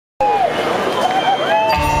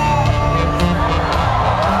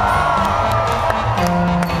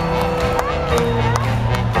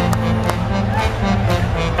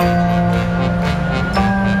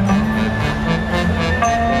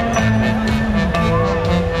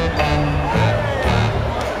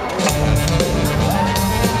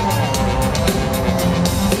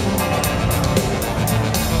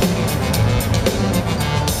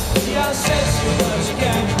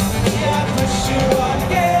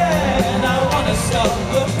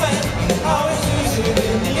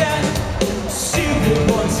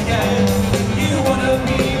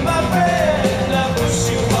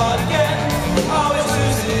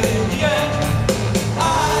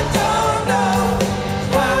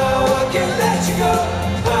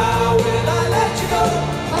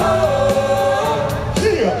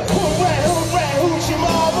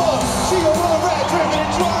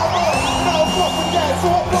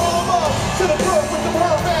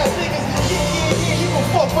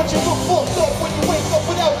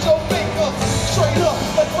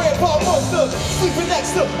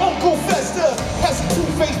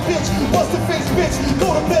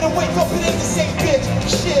Thought I better wake up and aim the same bitch.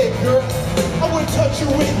 Shit, girl, I wouldn't touch you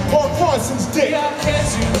with Ronson's dick. Yeah, I care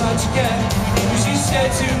too much again, cause you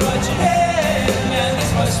said too much ahead, and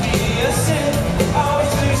this must be a sin. I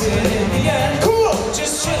always lose it in the end. Come on!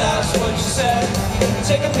 Just chill out, that's what you said.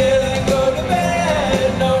 Take a pill and go to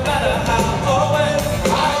bed. No matter how or when,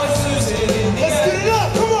 I always lose it in the Let's end. get it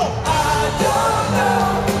up, come on! I don't know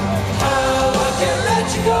how I can let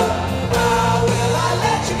you go. How will I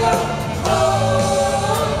let you go?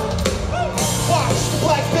 Watch the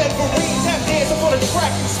black bed Marines have dance up on a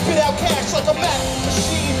track and spit out cash like a Mac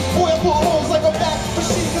machine. Boy, I pull holes like a Mac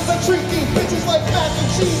machine, cause I treat these bitches like mac and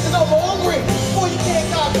cheese, and I'm hungry. Boy, you can't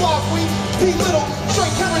got block weed. Be little,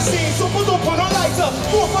 straight kerosene, so put on a lighter.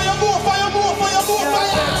 More fire, more fire, more fire, more Yeah,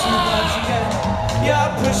 fire! I too much again. Yeah, I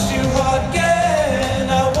pushed you hard again.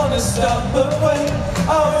 I wanna stop, but wait,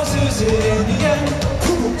 I always lose it in the end.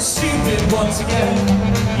 Stupid once again.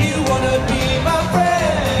 You wanna be my